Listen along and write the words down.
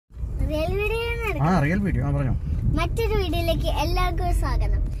Real video പറഞ്ഞോ. മറ്റൊരു വീഡിയോയിലേക്ക് എല്ലാവർക്കും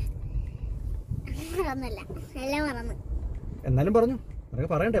സ്വാഗതം. എന്നാലും പറഞ്ഞു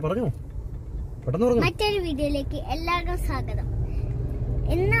പറയണ്ടേ, പറഞ്ഞു പെട്ടെന്ന് പറഞ്ഞു. മറ്റൊരു വീഡിയോയിലേക്ക് എല്ലാവർക്കും സ്വാഗതം.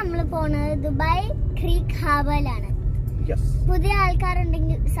 ഇന്ന് നമ്മൾ പോകുന്നത് ദുബായ് ക്രീക്ക് ഹാർബറിലാണ്. പുതിയ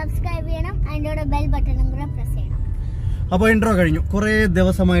ആൾക്കാരുണ്ടെങ്കിൽ സബ്സ്ക്രൈബ് ചെയ്യണം, അതിൻ്റെ ബെൽ ബട്ടണും കൂടെ പ്രസ് ചെയ്യണം. അപ്പോൾ ഇൻട്രോ കഴിഞ്ഞു. കുറേ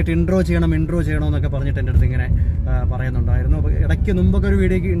ദിവസമായിട്ട് ഇൻട്രോ ചെയ്യണമെന്നൊക്കെ പറഞ്ഞിട്ട് എൻ്റെ അടുത്ത് ഇങ്ങനെ പറയുന്നുണ്ടായിരുന്നു. അപ്പോൾ ഇടയ്ക്ക് മുമ്പൊക്കെ ഒരു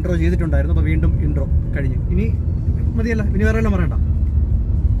വീഡിയോക്ക് ഇൻട്രോ ചെയ്തിട്ടുണ്ടായിരുന്നു. അപ്പോൾ വീണ്ടും ഇൻട്രോ കഴിഞ്ഞു. ഇനി മതിയല്ല, ഇനി വേറെ എല്ലാം പറയണ്ട?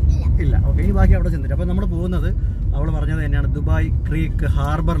 ഇല്ല. ഓക്കെ, ഇനി ബാക്കി അവിടെ ചെന്നിട്ട്. അപ്പോൾ നമ്മൾ പോകുന്നത്, അവൾ പറഞ്ഞത് തന്നെയാണ്, ദുബായ് ക്രീക്ക്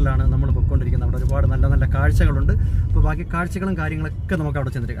ഹാർബറിലാണ് നമ്മൾ പോയിക്കൊണ്ടിരിക്കുന്നത്. അവിടെ ഒരുപാട് നല്ല നല്ല കാഴ്ചകളുണ്ട്. അപ്പോൾ ബാക്കി കാഴ്ചകളും കാര്യങ്ങളൊക്കെ നമുക്ക്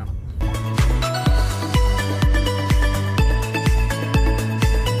അവിടെ ചെന്നിട്ട് കാണാം.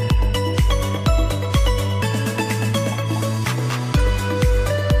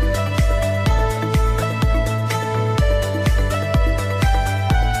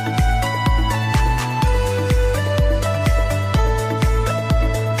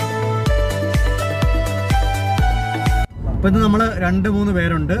 അപ്പോൾ ഇത് നമ്മൾ 2-3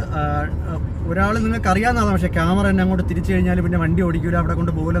 പേരുണ്ട്. ഒരാൾ നിങ്ങൾക്ക് അറിയാവുന്നതാണ്, പക്ഷേ ക്യാമറ തന്നെ അങ്ങോട്ട് തിരിച്ചു കഴിഞ്ഞാൽ പിന്നെ വണ്ടി ഓടിക്കില്ല, അവിടെ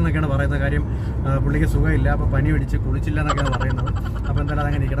കൊണ്ട് പോകില്ലെന്നൊക്കെയാണ് പറയുന്നത്. കാര്യം പുള്ളിക്ക് സുഖമില്ല, അപ്പോൾ പനി പിടിച്ച് കുളിച്ചില്ല എന്നൊക്കെയാണ് പറയുന്നത്. അപ്പോൾ എന്തായാലും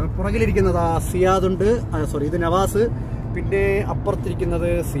അതങ്ങനെ ഇരിക്കണം. പുറകിലിരിക്കുന്നത് സിയാദുണ്ട്, ഇത് നവാസ്, പിന്നെ അപ്പുറത്തിരിക്കുന്നത്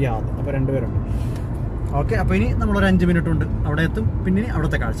സിയാദ്. അപ്പോൾ 2 പേരുണ്ട്. ഓക്കെ, അപ്പോൾ ഇനി നമ്മളൊരു 5 മിനിറ്റ് ഉണ്ട് അവിടെ എത്തും. പിന്നെ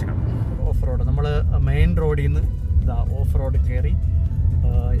അവിടുത്തെ കാഴ്ചകൾ. ഓഫ് റോഡ്, നമ്മൾ മെയിൻ റോഡിൽ നിന്ന് ഓഫ് റോഡ് കയറി.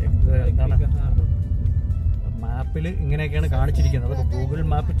 മാപ്പിൽ ഇങ്ങനെയൊക്കെയാണ് കാണിച്ചിരിക്കുന്നത്. അപ്പോൾ ഗൂഗിൾ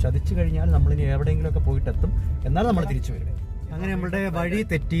മാപ്പ് ചതിച്ചു കഴിഞ്ഞാൽ നമ്മളിനി എവിടെയെങ്കിലുമൊക്കെ പോയിട്ടെത്തും, എന്നാലും നമ്മൾ തിരിച്ചു വരും. അങ്ങനെ നമ്മളുടെ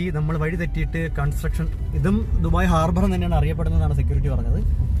നമ്മൾ വഴി തെറ്റിയിട്ട് കൺസ്ട്രക്ഷൻ, ഇതും ദുബായ് ഹാർബർ തന്നെയാണ് അറിയപ്പെടുന്നതാണ് സെക്യൂരിറ്റി പറഞ്ഞത്.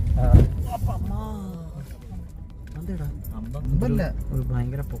 ഒരു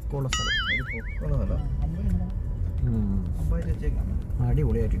ഭയങ്കര പൊക്കമുള്ള സ്ഥലം,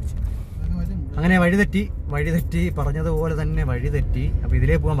 അടിപൊളിയായിട്ട്. അങ്ങനെ വഴി തെറ്റി പറഞ്ഞതുപോലെ തന്നെ വഴി തെറ്റി. അപ്പോൾ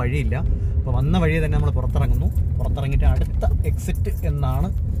ഇതിലേ പോകാൻ വഴിയില്ല. അപ്പോൾ വന്ന വഴി തന്നെ നമ്മൾ പുറത്തിറങ്ങിയിട്ട് അടുത്ത എക്സിറ്റ് എന്നാണ്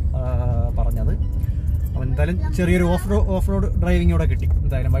പറഞ്ഞത്. അപ്പോൾ എന്തായാലും ചെറിയൊരു ഓഫ് റോഡ് ഡ്രൈവിംഗ് ഇവിടെ കിട്ടി,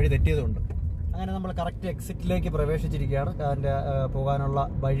 എന്തായാലും വഴി തെറ്റിയതുകൊണ്ട്. അങ്ങനെ നമ്മൾ കറക്റ്റ് എക്സിറ്റിലേക്ക് പ്രവേശിച്ചിരിക്കുകയാണ്. അതിൻ്റെ പോകാനുള്ള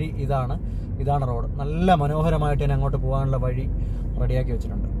വഴി ഇതാണ് റോഡ്. നല്ല മനോഹരമായിട്ട് തന്നെ അങ്ങോട്ട് പോകാനുള്ള വഴി റെഡിയാക്കി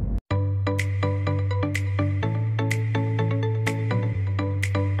വെച്ചിട്ടുണ്ട്.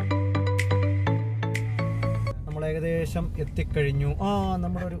 ഏകദേശം എത്തിക്കഴിഞ്ഞു.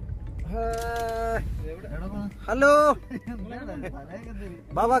 നമ്മുടെ ഒരു ഹലോ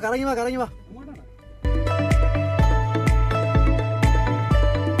ബാബാ, കറങ്ങി വാ.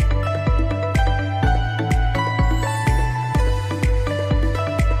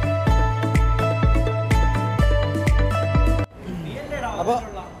 അപ്പൊ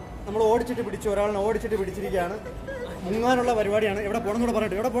നമ്മൾ ഒരാളിനെ ഓടിച്ചിട്ട് പിടിച്ചിരിക്കുകയാണ്. മുങ്ങാനുള്ള പരിപാടിയാണ്. എവിടെ പോകണമെന്നൂടെ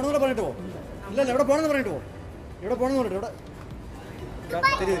പറഞ്ഞിട്ട് പോ. ഇല്ലല്ല, എവിടെ പോകണമെന്ന് പറഞ്ഞിട്ട് പോ. എവിടെ പോണെന്ന് പറഞ്ഞിട്ട്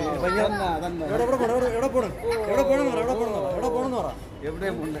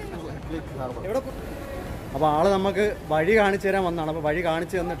അപ്പൊ ആള് നമുക്ക് വഴി കാണിച്ചു തരാൻ വന്നതാണ്. അപ്പൊ വഴി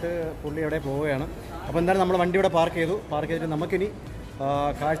കാണിച്ചു തന്നിട്ട് പുള്ളി എവിടെ പോവുകയാണ്. അപ്പൊ എന്തായാലും നമ്മൾ വണ്ടി ഇവിടെ പാർക്ക് ചെയ്തിട്ട് നമുക്കിനി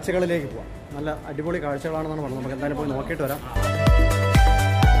കാഴ്ചകളിലേക്ക് പോവാം. നല്ല അടിപൊളി കാഴ്ചകളാണെന്നാണ് പറഞ്ഞത്. നമുക്ക് എന്തായാലും പോയി നോക്കിയിട്ട് വരാം.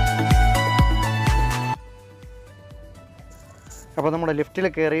 അപ്പോൾ നമ്മൾ ലിഫ്റ്റിൽ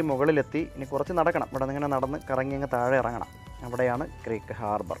കയറി മുകളിലെത്തി. ഇനി കുറച്ച് നടക്കണം. ഇവിടെ നിന്ന് ഇങ്ങനെ നടന്ന് കറങ്ങി അങ്ങ് താഴെ ഇറങ്ങണം. അവിടെയാണ് ക്രീക്ക്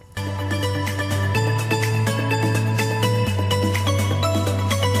ഹാർബർ.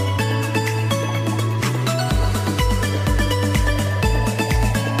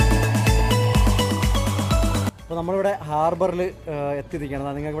 അപ്പോൾ നമ്മളിവിടെ ഹാർബറിൽ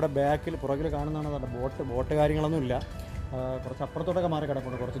എത്തിയിരിക്കുകയാണ്. നിങ്ങൾക്ക് ഇവിടെ പുറകിൽ കാണുന്നതാണ് ബോട്ട് കാര്യങ്ങളൊന്നുമില്ല. കുറച്ച് അപ്പുറത്തോട്ടൊക്കെ മാറി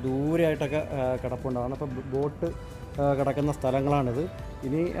കിടപ്പുണ്ട്, കുറച്ച് ദൂരെയായിട്ടൊക്കെ കിടപ്പുണ്ടാണ്. അപ്പോൾ ബോട്ട് കിടക്കുന്ന സ്ഥലങ്ങളാണിത്.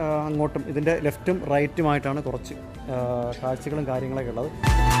 ഇനി അങ്ങോട്ടും ഇതിൻ്റെ ലെഫ്റ്റും റൈറ്റുമായിട്ടാണ് കുറച്ച് കാഴ്ചകളും കാര്യങ്ങളൊക്കെ ഉള്ളത്.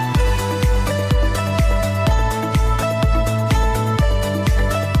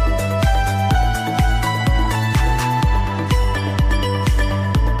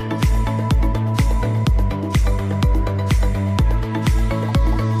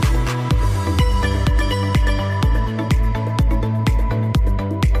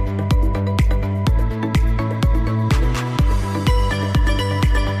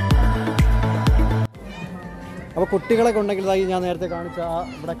 അപ്പോൾ കുട്ടികളൊക്കെ ഉണ്ടെങ്കിൽ ഞാൻ നേരത്തെ കാണിച്ച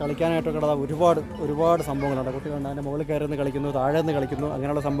ഇവിടെ കളിക്കാനായിട്ടൊക്കെ ഒരുപാട് സംഭവങ്ങളുണ്ട്. കുട്ടികളുണ്ട്, അതിൻ്റെ മുകളിൽ കയറി കളിക്കുന്നു, താഴെ നിന്ന് കളിക്കുന്നു,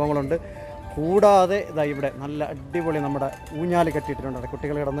 അങ്ങനെയുള്ള സംഭവങ്ങളുണ്ട്. കൂടാതെ ഇവിടെ നല്ല അടിപൊളി നമ്മുടെ ഊഞ്ഞാല് കെട്ടിയിട്ടുണ്ട്.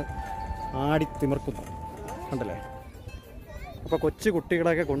 കുട്ടികൾ കിടന്ന് ആടി തിമിർക്കുന്നു, കണ്ടല്ലേ. അപ്പോൾ കൊച്ചു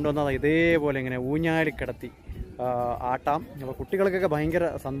കുട്ടികളൊക്കെ കൊണ്ടുവന്നതാണ് ഇതേപോലെ ഇങ്ങനെ ഊഞ്ഞാലി കിടത്തി ആട്ടാം. അപ്പോൾ കുട്ടികൾക്കൊക്കെ ഭയങ്കര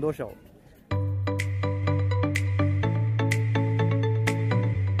സന്തോഷമാവും.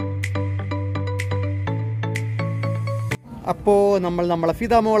 അപ്പോൾ നമ്മളെ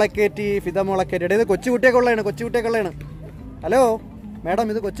ഫിദ മോളെ കയറ്റി ഇത് കൊച്ചുകുട്ടിയൊക്കെയുള്ളതാണ്. ഹലോ മാഡം,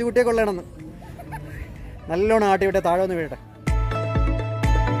 ഇത് കൊച്ചുകുട്ടിയൊക്കെയുള്ളതാണെന്ന്. നല്ലോണം ആട്ടി വിട്ടെ, താഴെ ഒന്ന് വീഴട്ടെ.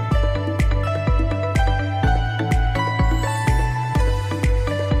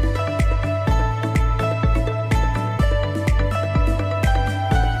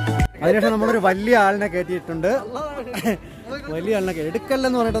 അതിനുശേഷം നമ്മളൊരു വലിയ ആളിനെ കയറ്റിയിട്ടുണ്ട്. വലിയ ആളിനെ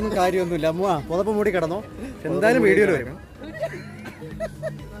എടുക്കല്ലെന്ന് പറഞ്ഞിട്ടൊന്നും കാര്യമൊന്നുമില്ല. പുതപ്പ് മൂടി കിടന്നോ, എന്തായാലും വീഡിയോയിൽ വരും.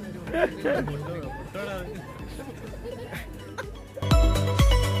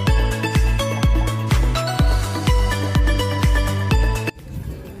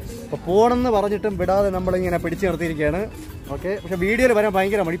 അപ്പോൾ പോണെന്ന് പറഞ്ഞിട്ടും വിടാതെ നമ്മളിങ്ങനെ പിടിച്ചു നിർത്തിയിരിക്കുകയാണ്. ഓക്കെ, പക്ഷെ വീഡിയോയിൽ വരാൻ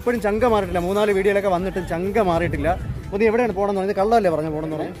ഭയങ്കര മടി. ഇപ്പോഴും ചങ്ക മാറിയിട്ടില്ല. 3-4 വീഡിയോയിലൊക്കെ വന്നിട്ടും ചങ്ക മാറിയിട്ടില്ല. അപ്പോൾ നീ എവിടെയാണ് പോകണമെന്ന് പറഞ്ഞത്? കള്ളല്ലേ പറഞ്ഞു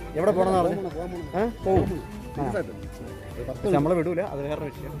പോകണമെന്ന് പറഞ്ഞു. എവിടെ പോകണമെന്ന് പറഞ്ഞു? പോവും, നമ്മളെ വിടൂല, അത് വേറെ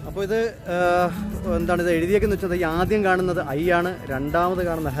വിഷയം. അപ്പോൾ ഇത് എന്താണ് ഇത് എഴുതിയേക്കെന്ന് വെച്ചാൽ, ഈ ആദ്യം കാണുന്നത് ഐ ആണ്, രണ്ടാമത്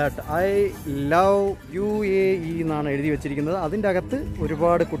കാണുന്ന ഹേർട്ട്. ഐ ലവ് UAE എന്നാണ് എഴുതി വെച്ചിരിക്കുന്നത്. അതിൻ്റെ അകത്ത്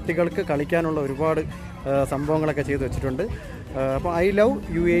ഒരുപാട് കുട്ടികൾക്ക് കളിക്കാനുള്ള ഒരുപാട് സംഭവങ്ങളൊക്കെ ചെയ്തു വെച്ചിട്ടുണ്ട്. അപ്പോൾ ഐ ലവ്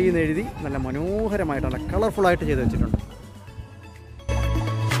UAE എന്ന് എഴുതി നല്ല മനോഹരമായിട്ട്, നല്ല കളർഫുള്ളായിട്ട് ചെയ്തു വെച്ചിട്ടുണ്ട്.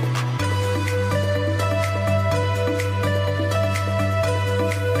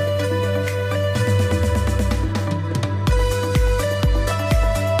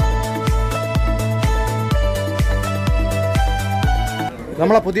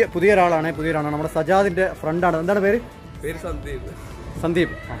 നമ്മളെ പുതിയ ഒരാളാണ് നമ്മുടെ സജാദിന്റെ ഫ്രണ്ടാണ്. എന്താണ് പേര്?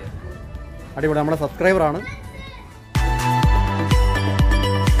 സന്ദീപ്. അടിപൊളി, നമ്മുടെ സബ്സ്ക്രൈബറാണ്.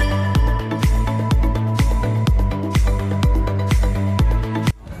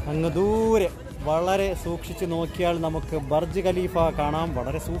 അങ്ങ് ദൂരെ വളരെ സൂക്ഷിച്ച് നോക്കിയാൽ നമുക്ക് ബർജ് ഖലീഫ കാണാം.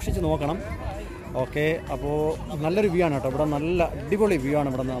 വളരെ സൂക്ഷിച്ച് നോക്കണം. ഓക്കെ, അപ്പോൾ നല്ലൊരു വ്യൂ ആണ് കേട്ടോ. ഇവിടെ നല്ല അടിപൊളി വ്യൂ ആണ്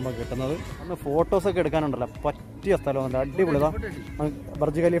ഇവിടെ നിന്ന് നമുക്ക് കിട്ടുന്നത്. ഒന്ന് ഫോട്ടോസൊക്കെ എടുക്കാനുണ്ടല്ലോ, പറ്റിയ സ്ഥലം. നല്ല അടിപൊളിതാ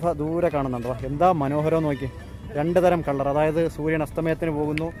ബർജ് ഖലീഫ ദൂരെ കാണുന്നുണ്ടോ, എന്താ മനോഹരം നോക്കി. 2 തരം കളർ, അതായത് സൂര്യൻ അസ്തമയത്തിന്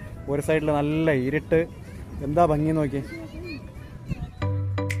പോകുന്നു, ഒരു സൈഡിൽ നല്ല ഇരുട്ട്, എന്താ ഭംഗി നോക്കി.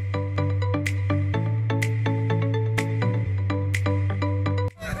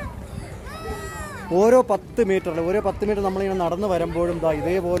 ഓരോ 10 മീറ്റർ നമ്മളിങ്ങനെ നടന്നു വരുമ്പോഴും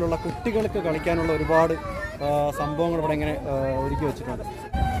ഇതേപോലുള്ള കുട്ടികൾക്ക് കളിക്കാനുള്ള ഒരുപാട് സംഭവങ്ങൾ ഇവിടെ ഇങ്ങനെ ഒരുക്കി വെച്ചിട്ടുണ്ട്.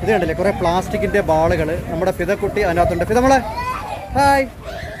 ഇത് കണ്ടില്ലേ, കുറേ പ്ലാസ്റ്റിക്കിൻ്റെ ബാളുകൾ. നമ്മുടെ ഫിദക്കുട്ടി അതിനകത്തുണ്ട്. ഫിദമോളെ ഹായ്,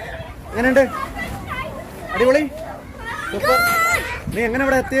 എങ്ങനെയുണ്ട്? അടിപൊളി, സൂപ്പർ. നീ എങ്ങനെ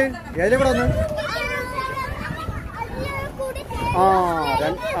ഇവിടെ എത്തിയേ? ഏതിലെ കൂടെ വന്നു?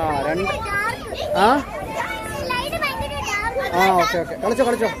 ഓക്കെ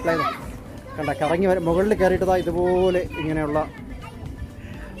കളിച്ചോ പ്ലെയിൻ കണ്ട കറങ്ങി മുകളിൽ കയറിയിട്ടതാ ഇതുപോലെ ഇങ്ങനെയുള്ള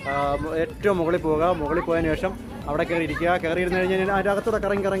ഏറ്റവും മുകളിൽ പോവുക. മുകളിൽ പോയതിനു ശേഷം അവിടെ കയറി ഇരിക്കുക. കയറിയിരുന്ന് കഴിഞ്ഞാൽ അതിൻ്റെ അകത്തൂടെ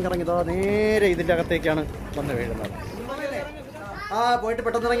കറങ്ങി ഇതാ നേരെ ഇതിൻ്റെ അകത്തേക്കാണ് വന്ന് വീഴുന്നത്. പോയിട്ട്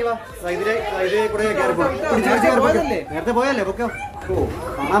പെട്ടെന്ന് ഇറങ്ങി വാ. ഇതിലേ കൂടെ കയറി പോകും. നേരത്തെ പോയല്ലേ പൊക്കോ.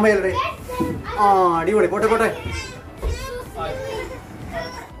 കാണാൻ പോയല്ലേ. അടിപൊളി, പോട്ടെ.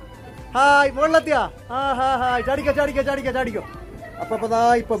 ഹായ്, മുകളിലെത്തിയാ? ഹായ്, ചാടിക്കോ. അപ്പൊ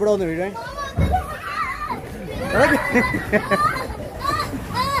ഇപ്പൊ ഇവിടെ ഒന്ന് വീഴേ.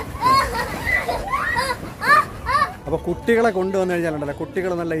 അപ്പോൾ കുട്ടികളെ കൊണ്ടുവന്നു കഴിഞ്ഞാലുണ്ടല്ലോ,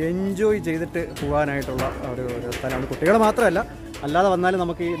 കുട്ടികൾ നല്ല എൻജോയ് ചെയ്തിട്ട് പോകാനായിട്ടുള്ള ഒരു സ്ഥലമാണ്. കുട്ടികൾ മാത്രമല്ല, അല്ലാതെ വന്നാലും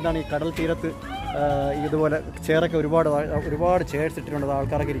നമുക്ക് ഈ കടൽ തീരത്ത് ഇതുപോലെ ചെയറൊക്കെ ഒരുപാട് ചെയർസ് ഇട്ടിട്ടുണ്ട്.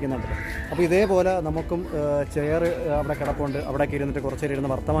 ആൾക്കാരൊക്കെ ഇരിക്കുന്നുണ്ട്. അപ്പോൾ ഇതേപോലെ നമുക്കും ചെയർ അവിടെ കിടപ്പുണ്ട്. അവിടെയൊക്കെ ഇരുന്നിട്ട് കുറച്ച് നേരം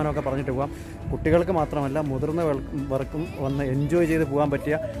ഇരുന്ന് വർത്തമാനമൊക്കെ പറഞ്ഞിട്ട് പോകാം. കുട്ടികൾക്ക് മാത്രമല്ല, മുതിർന്നവർക്കും വന്ന് എൻജോയ് ചെയ്ത് പോകാൻ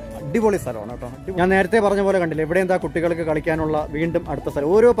പറ്റിയ അടിപൊളി സ്ഥലമാണ് കേട്ടോ. ഞാൻ നേരത്തെ പറഞ്ഞ പോലെ കണ്ടില്ല, ഇവിടെ എന്താ കുട്ടികൾക്ക് കളിക്കാനുള്ള വീണ്ടും അടുത്ത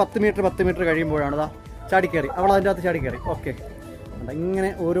സ്ഥലം. ഓരോ 10 മീറ്റർ കഴിയുമ്പോഴാണ് ചാടിക്കയറി, അവൾ അതിൻ്റെ അകത്ത് ചാടിക്കയറി. ഓക്കെ, ഇങ്ങനെ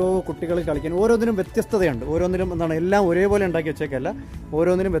ഓരോ കുട്ടികൾ കളിക്കാൻ ഓരോന്നിനും വ്യത്യസ്തതയുണ്ട്. ഓരോന്നിനും എല്ലാം ഒരേപോലെ ഉണ്ടാക്കി വെച്ചേക്കല്ല,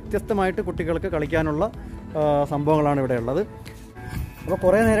 ഓരോന്നിനും വ്യത്യസ്തമായിട്ട് കുട്ടികൾക്ക് കളിക്കാനുള്ള സംഭവങ്ങളാണ് ഇവിടെ ഉള്ളത്. അപ്പോൾ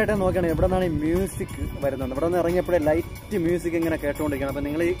കുറേ നേരമായിട്ട് നോക്കുകയാണെങ്കിൽ ഇവിടെ നിന്നാണ് ഈ മ്യൂസിക് വരുന്നത്. ഇവിടെ നിന്ന് ഇറങ്ങിയപ്പോഴേ ലൈറ്റ് മ്യൂസിക് ഇങ്ങനെ കേട്ടുകൊണ്ടിരിക്കണം. അപ്പോൾ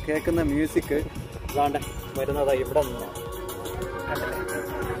നിങ്ങൾ ഈ കേൾക്കുന്ന മ്യൂസിക് ഇതാണ്ട് വരുന്നത് ഇവിടെ നിന്നാണ്.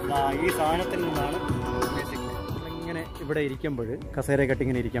 ഈ സാധനത്തിൽ നിന്നാണ് മ്യൂസിക്. ഇങ്ങനെ ഇവിടെ ഇരിക്കുമ്പോൾ കസേര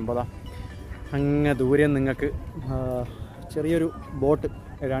കെട്ടിങ്ങനെ ഇരിക്കുമ്പോൾ അങ്ങ് ദൂരെ നിങ്ങൾക്ക് ചെറിയൊരു ബോട്ട്,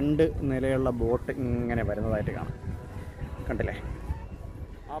 2 നിലയുള്ള ബോട്ട് ഇങ്ങനെ വരുന്നതായിട്ട് കാണാം. കണ്ടില്ലേ?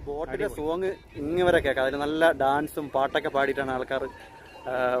 ആ ബോട്ടിലെ സോങ് ഇങ്ങ് വരെ കേൾക്കാം. അതിൽ നല്ല ഡാൻസും പാട്ടൊക്കെ പാടിയിട്ടാണ് ആൾക്കാർ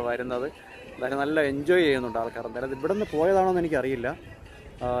വരുന്നത്. എന്തായാലും നല്ല എൻജോയ് ചെയ്യുന്നുണ്ട് ആൾക്കാർ. എന്തായാലും ഇവിടെ നിന്ന് പോയതാണോ എന്ന് എനിക്കറിയില്ല.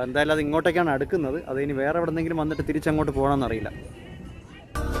 എന്തായാലും അത് ഇങ്ങോട്ടേക്കാണ് അടുക്കുന്നത്. അത് ഇനി വേറെ എവിടെ നിന്നെങ്കിലും വന്നിട്ട് തിരിച്ചങ്ങോട്ട് പോകണമെന്നറിയില്ല.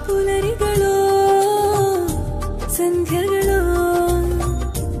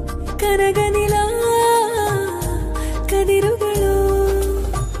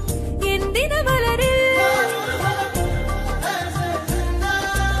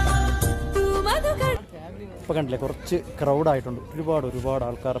 കണ്ടില്ലേ കുറച്ച് ക്രൗഡായിട്ടുണ്ട്, ഒരുപാട്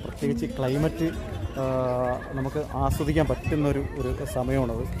ആൾക്കാർ. പ്രത്യേകിച്ച് ക്ലൈമറ്റ് നമുക്ക് ആസ്വദിക്കാൻ പറ്റുന്നൊരു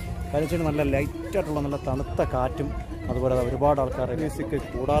സമയമാണത്. കാര്യം വെച്ചാൽ നല്ല ലൈറ്റായിട്ടുള്ള നല്ല തണുത്ത കാറ്റും അതുപോലെ ഒരുപാട് ആൾക്കാർ. മ്യൂസിക്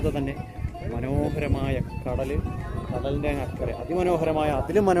കൂടാതെ തന്നെ മനോഹരമായ കടലിൻ്റെ അക്കരെ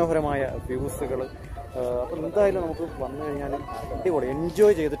അതിലും മനോഹരമായ വ്യൂസുകൾ. അപ്പം എന്തായാലും നമുക്ക് വന്നു കഴിഞ്ഞാൽ അടിപൊളി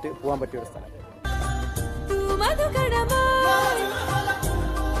എൻജോയ് ചെയ്തിട്ട് പോകാൻ പറ്റിയൊരു സ്ഥലം.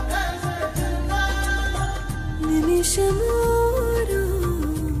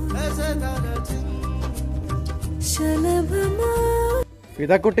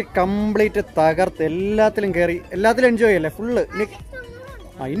 ഫിദക്കുട്ടി കംപ്ലീറ്റ് തകർത്ത് എല്ലാത്തിലും കയറി, എല്ലാത്തിലും എൻജോയ് ചെയ്യല്ലേ ഫുള്ള്.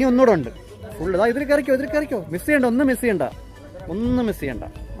 ഇനി ഒന്നുകൂടെ ഉണ്ട് ഫുള്ള്. ഇതിൽ കയറിക്കോ, മിസ് ചെയ്യണ്ട, ഒന്നും മിസ് ചെയ്യണ്ട.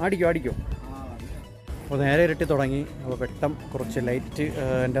 അടിക്കോ. അപ്പോൾ നേരെ ഇരട്ടി തുടങ്ങി. അപ്പോൾ പെട്ടെന്ന് കുറച്ച്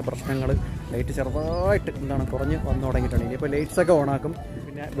ലൈറ്റിൻ്റെ പ്രശ്നങ്ങൾ, ലൈറ്റ് ചെറുതായിട്ട് കുറഞ്ഞ് വന്നു തുടങ്ങിയിട്ടുണ്ട്. ഇനിയിപ്പോൾ ലൈറ്റ്സൊക്കെ ഓണാക്കും.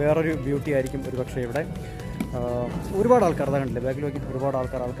 പിന്നെ വേറൊരു ബ്യൂട്ടി ആയിരിക്കും ഒരു പക്ഷേ ഇവിടെ. ഒരുപാട് ആൾക്കാർ കണ്ടില്ലേ, ബാക്കിൽ നോക്കി ഒരുപാട്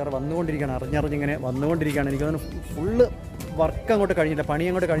ആൾക്കാർ വന്നുകൊണ്ടിരിക്കുകയാണ്, അറിഞ്ഞിങ്ങനെ വന്നുകൊണ്ടിരിക്കുകയാണ്. എനിക്ക് തോന്നുന്നു ഫുള്ള് വർക്ക് അങ്ങോട്ട് കഴിഞ്ഞില്ല, പണി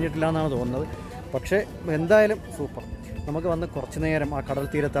അങ്ങോട്ട് കഴിഞ്ഞിട്ടില്ല എന്നാണ് തോന്നുന്നത്. പക്ഷേ എന്തായാലും സൂപ്പർ. നമുക്ക് വന്ന് കുറച്ച് നേരം ആ കടൽ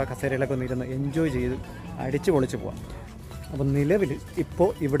തീരത്ത് ആ കസേരയിലൊക്കെ ഒന്ന് ഇരുന്ന് എൻജോയ് ചെയ്ത് അടിച്ച് പൊളിച്ച് പോവാം. അപ്പം നിലവിൽ ഇപ്പോൾ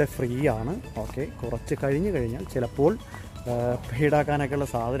ഇവിടെ ഫ്രീ ആണ്. ഓക്കെ, കുറച്ച് കഴിഞ്ഞാൽ ചിലപ്പോൾ ഈടാക്കാനൊക്കെയുള്ള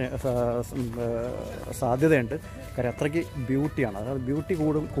സാധ്യതയുണ്ട്. കാര്യം അത്രയ്ക്ക് ബ്യൂട്ടിയാണ്. അതായത് ബ്യൂട്ടി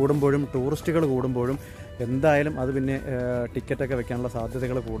കൂടുമ്പോഴും ടൂറിസ്റ്റുകൾ കൂടുമ്പോഴും എന്തായാലും അത് പിന്നെ ടിക്കറ്റൊക്കെ വെക്കാനുള്ള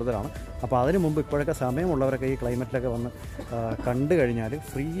സാധ്യതകൾ കൂടുതലാണ്. അപ്പോൾ അതിന് മുമ്പ് ഇപ്പോഴൊക്കെ സമയമുള്ളവരൊക്കെ ഈ ക്ലൈമറ്റിലൊക്കെ വന്ന് കണ്ടു കഴിഞ്ഞാൽ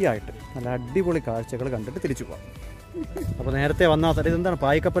ഫ്രീ ആയിട്ട് നല്ല അടിപൊളി കാഴ്ചകൾ കണ്ടിട്ട് തിരിച്ചു പോകാം. അപ്പോൾ നേരത്തെ വന്ന ഇതെന്താണ്,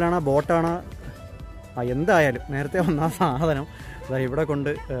 പായ്ക്കപ്പലാണോ ബോട്ടാണോ? എന്തായാലും നേരത്തെ വന്ന സാധനം ഇവിടെ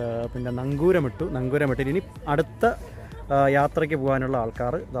കൊണ്ട് പിന്നെ നങ്കൂരമിട്ട് ഇനി അടുത്ത യാത്രയ്ക്ക് പോകാനുള്ള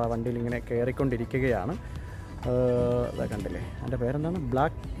ആൾക്കാർ വണ്ടിയിൽ ഇങ്ങനെ കയറിക്കൊണ്ടിരിക്കുകയാണ്. ഇതാ കണ്ടില്ലേ, എൻ്റെ പേരെന്താണ്,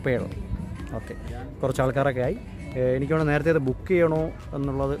 ബ്ലാക്ക് പേൾ. ഓക്കെ, കുറച്ച് ആൾക്കാരൊക്കെ ആയി. എനിക്കവിടെ നേരത്തെ അത് ബുക്ക് ചെയ്യണോ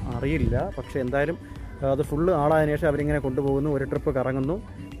എന്നുള്ളത് അറിയില്ല. പക്ഷേ എന്തായാലും അത് ഫുള്ള് ആളായതിനു ശേഷം അവരിങ്ങനെ കൊണ്ടുപോകുന്നു, ഒരു ട്രിപ്പ്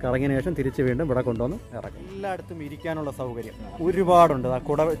കറങ്ങിയതിന് ശേഷം തിരിച്ച് വീണ്ടും ഇവിടെ കൊണ്ടുവന്ന് ഇറക്കും. എല്ലായിടത്തും ഇരിക്കാനുള്ള സൗകര്യം ഒരുപാടുണ്ട്.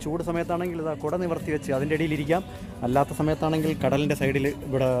 ചൂട് സമയത്താണെങ്കിൽ കുട നിവർത്തി വെച്ച് അതിൻ്റെ ഇടയിൽ ഇരിക്കാം. അല്ലാത്ത സമയത്താണെങ്കിൽ കടലിൻ്റെ സൈഡിൽ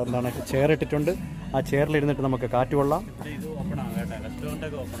ഇവിടെ ചെയർ ഇട്ടിട്ടുണ്ട്. ആ ചെയറിലിരുന്നിട്ട് നമുക്ക് കാറ്റ് കൊള്ളാം.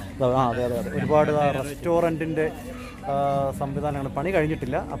 അതെ, ഒരുപാട് റെസ്റ്റോറൻറ്റിൻ്റെ സംവിധാനങ്ങൾ പണി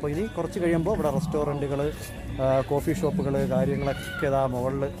കഴിഞ്ഞിട്ടില്ല. അപ്പോൾ ഇനി കുറച്ച് കഴിയുമ്പോൾ ഇവിടെ റെസ്റ്റോറൻറ്റുകൾ, കോഫി ഷോപ്പുകൾ, കാര്യങ്ങളൊക്കെ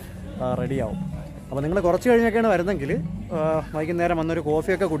മുകളിൽ റെഡിയാവും. അപ്പോൾ നിങ്ങൾ കുറച്ച് കഴിഞ്ഞൊക്കെയാണ് വരുന്നെങ്കിൽ വൈകുന്നേരം വന്നൊരു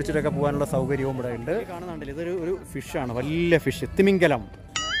കോഫിയൊക്കെ കുടിച്ചിട്ടൊക്കെ പോകാനുള്ള സൗകര്യവും ഇവിടെ ഉണ്ട്. കാണുന്നുണ്ടല്ലോ, ഇതൊരു ഫിഷാണ്, വലിയ ഫിഷ്, തിമിംഗലം.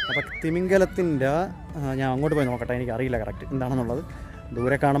 അപ്പോൾ തിമിംഗലത്തിൻ്റെ ഞാൻ അങ്ങോട്ട് പോയി നോക്കട്ടെ, എനിക്കറിയില്ല കറക്റ്റ് എന്താണെന്നുള്ളത്.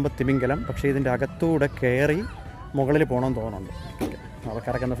 ദൂരെ കാണുമ്പോൾ തിമിംഗലം, പക്ഷേ ഇതിൻ്റെ അകത്തൂടെ കയറി മുകളിൽ പോകണമെന്ന് തോന്നുന്നുണ്ട്. അപ്പോൾ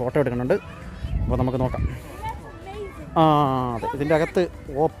കറക്കുന്ന ഫോട്ടോ എടുക്കുന്നുണ്ട്. അപ്പോൾ നമുക്ക് നോക്കാം. അതെ, ഇതിൻ്റെ അകത്ത്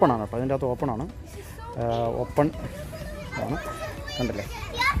ഓപ്പണാണ് കേട്ടോ, ഇതിൻ്റെ അകത്ത് ഓപ്പൺ ആണ്, കണ്ടില്ലേ.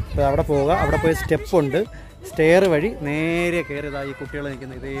 അപ്പോൾ അവിടെ പോവുക, അവിടെ പോയി സ്റ്റെപ്പുണ്ട്, സ്റ്റെയർ വഴി നേരെ കയറിയതായി കുട്ടികൾ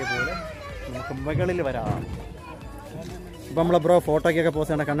നിൽക്കുന്ന ഇതേപോലെ നമുക്ക് മുകളിൽ വരാം. അപ്പോൾ നമ്മൾ ബ്രോ ഫോട്ടോയ്ക്കൊക്കെ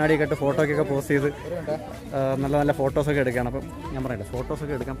പോസ്റ്റ് ചെയ്യണം, കണ്ണാടിയൊക്കെ ഇട്ട് ഫോട്ടോയ്ക്കൊക്കെ പോസ്റ്റ് ചെയ്ത് നല്ല ഫോട്ടോസൊക്കെ എടുക്കുകയാണ്. അപ്പം ഞാൻ പറയില്ല,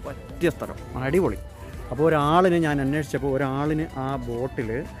 ഫോട്ടോസൊക്കെ എടുക്കാൻ പറ്റിയ സ്ഥലം, അടിപൊളി. അപ്പോൾ ഞാൻ അന്വേഷിച്ചപ്പോൾ ഒരാളിന് ആ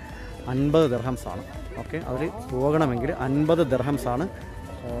ബോട്ടിൽ 50 ദിർഹംസാണ്. ഓക്കെ, അതിൽ പോകണമെങ്കിൽ 50 ദിർഹംസാണ്.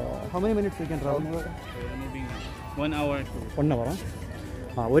 How many minutes you can travel? 1 hour.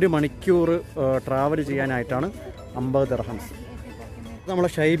 1 മണിക്കൂർ ട്രാവൽ ചെയ്യാനായിട്ടാണ് 50 ദിർഹംസ്. നമ്മളെ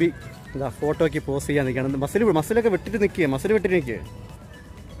ഷൈബി ഇതാ ഫോട്ടോയ്ക്ക് പോസ്റ്റ് ചെയ്യാൻ നിൽക്കുകയാണ്. മസിലൊക്കെ വിട്ടിട്ട് നിൽക്കുക.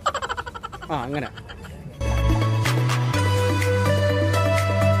 അങ്ങനെ.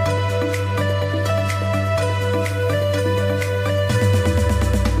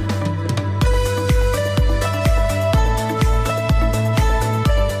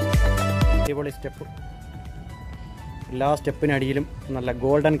 അടിപൊളി സ്റ്റെപ്പ്, എല്ലാ സ്റ്റെപ്പിനടിയിലും നല്ല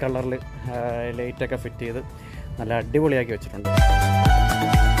ഗോൾഡൻ കളറിൽ ലൈറ്റൊക്കെ ഫിറ്റ് ചെയ്ത് നല്ല അടിപൊളിയാക്കി വെച്ചിട്ടുണ്ട്.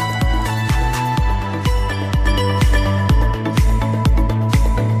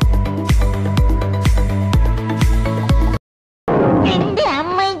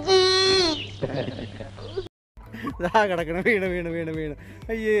 കിടക്കണം, വീണ്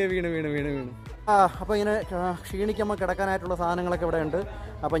അയ്യേ വീണ്. അപ്പോൾ ഇങ്ങനെ ക്ഷീണിക്കുമ്പോൾ കിടക്കാനായിട്ടുള്ള സാധനങ്ങളൊക്കെ ഇവിടെ ഉണ്ട്.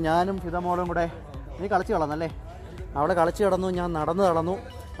 അപ്പോൾ ഞാനും ഫിദമോളും കൂടെ, നീ കളിച്ച് കളന്നല്ലേ, അവിടെ കളിച്ച് കിടന്നു, ഞാൻ നടന്നു കളന്നു.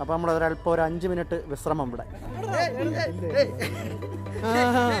 അപ്പോൾ നമ്മൾ ഒരു 5 മിനിറ്റ് വിശ്രമം ഇവിടെ.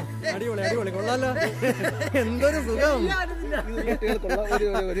 അടിപൊളി കൊള്ളാലോ, എന്തൊരു സുഖം.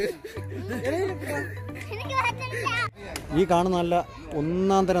 ഈ കാണുന്ന നല്ല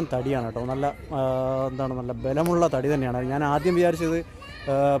ഒന്നാം തരം തടിയാണ് കേട്ടോ, നല്ല ബലമുള്ള തടി തന്നെയാണ്. ഞാൻ ആദ്യം വിചാരിച്ചത്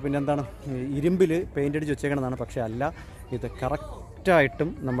പിന്നെന്താണ് ഇരുമ്പിൽ പെയിൻ്റ് അടിച്ച് വെച്ചേക്കണതാണ്. പക്ഷേ അല്ല, ഇത് കറക്റ്റായിട്ടും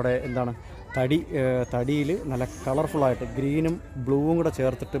നമ്മുടെ എന്താണ് തടിയിൽ നല്ല കളർഫുള്ളായിട്ട് ഗ്രീനും ബ്ലൂവും കൂടെ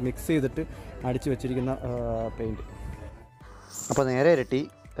ചേർത്തിട്ട് മിക്സ് ചെയ്തിട്ട് അടിച്ച് വെച്ചിരിക്കുന്ന പെയിൻറ്റ്. അപ്പോൾ നേരെ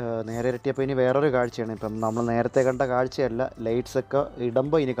ഇരട്ടിയപ്പോൾ ഇനി വേറൊരു കാഴ്ചയാണ്. ഇപ്പം നമ്മൾ നേരത്തെ കണ്ട കാഴ്ചയല്ല, ലൈറ്റ്സൊക്കെ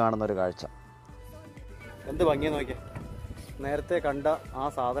ഇടുമ്പോൾ ഇനി കാണുന്നൊരു കാഴ്ച. എന്ത് ഭംഗിയെന്ന് നോക്കിയാൽ, നേരത്തെ കണ്ട ആ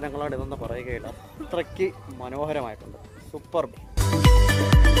സാധനങ്ങളാണ് ഇതൊന്നും പറയുകയില്ല, അത്രയ്ക്ക് മനോഹരമായിട്ടുണ്ട്. സൂപ്പർ.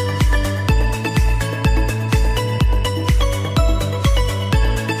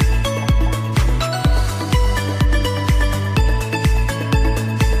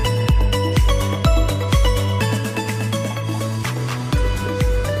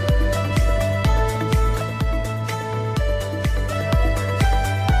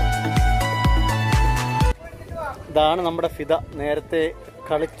 ഇതാണ് നമ്മുടെ ഫിദ നേരത്തെ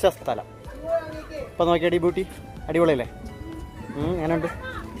കളിച്ച സ്ഥലം. ഇപ്പം നോക്കിയാടി ബ്യൂട്ടി, അടിപൊളിയല്ലേ? എങ്ങനെയുണ്ട്?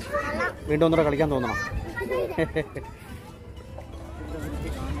 വീണ്ടും ഒന്നുകൂടെ കളിക്കാൻ തോന്നണം.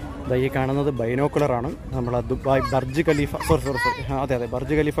 ഈ കാണുന്നത് ബൈനോക്കുലറാണ്. നമ്മൾ ദുബായ് ബർജ് ഖലീഫ അതെ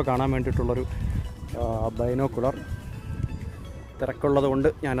ബർജ് ഖലീഫ കാണാൻ വേണ്ടിയിട്ടുള്ളൊരു ബൈനോക്കുലർ. തിരക്കുള്ളത് കൊണ്ട്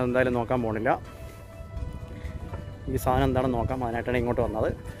ഞാനെന്തായാലും നോക്കാൻ പോണില്ല. ഈ സാധനം എന്താണെന്ന് നോക്കാം, അതിനായിട്ടാണ് ഇങ്ങോട്ട് വന്നത്.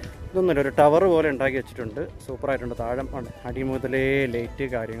 ഇതൊന്നുമില്ല, ഒരു ടവർ പോലെ ഉണ്ടാക്കി വെച്ചിട്ടുണ്ട്. സൂപ്പറായിട്ടുണ്ട്. താഴെ അടിമുതലേ ലൈറ്റ്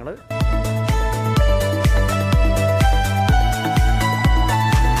കാര്യങ്ങൾ.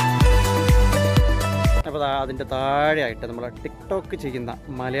 അപ്പോൾ അതിൻ്റെ താഴെയായിട്ട് നമ്മൾ ടിക്ടോക്ക് ചെയ്യുന്ന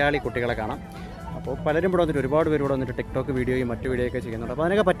മലയാളി കുട്ടികളെ കാണാം. അപ്പോൾ പലരും ഇവിടെ വന്നിട്ട്, ഒരുപാട് പേര് ഇവിടെ വന്നിട്ട് ടിക്ടോക്ക് വീഡിയോയും മറ്റു വീഡിയോയൊക്കെ ചെയ്യുന്നുണ്ട്. അപ്പോൾ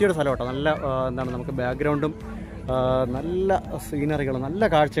അതിനൊക്കെ പറ്റിയൊരു സ്ഥലം കേട്ടോ. നല്ല എന്താണ്, നമുക്ക് ബാക്ക്ഗ്രൗണ്ടും നല്ല സീനറികളും നല്ല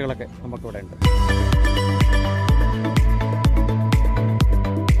കാഴ്ചകളൊക്കെ നമുക്കിവിടെ ഉണ്ട്.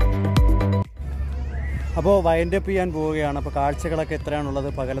 അപ്പോൾ വൈൻഡ് അപ്പ് ചെയ്യാൻ പോവുകയാണ്. അപ്പോൾ കാഴ്ചകളൊക്കെ എത്രയാണുള്ളത്,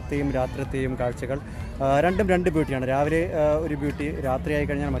 പകലത്തെയും രാത്രിത്തെയും കാഴ്ചകൾ. രണ്ടും രണ്ട് ബ്യൂട്ടിയാണ്. രാവിലെ ഒരു ബ്യൂട്ടി, രാത്രിയായി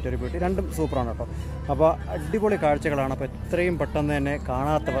കഴിഞ്ഞാൽ മറ്റൊരു ബ്യൂട്ടി. രണ്ടും സൂപ്പറാണ് കേട്ടോ. അപ്പോൾ അടിപൊളി കാഴ്ചകളാണ്. അപ്പോൾ എത്രയും പെട്ടെന്ന് തന്നെ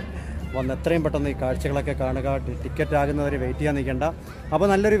കാണാത്തവർ വന്ന് എത്രയും പെട്ടെന്ന് ഈ കാഴ്ചകളൊക്കെ കാണുക. ടിക്കറ്റ് ആകുന്നവരെ വെയിറ്റ് ചെയ്യാൻ നിൽക്കേണ്ട. അപ്പോൾ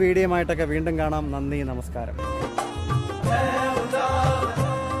നല്ലൊരു വീഡിയോ ആയിട്ടൊക്കെ വീണ്ടും കാണാം. നന്ദി, നമസ്കാരം.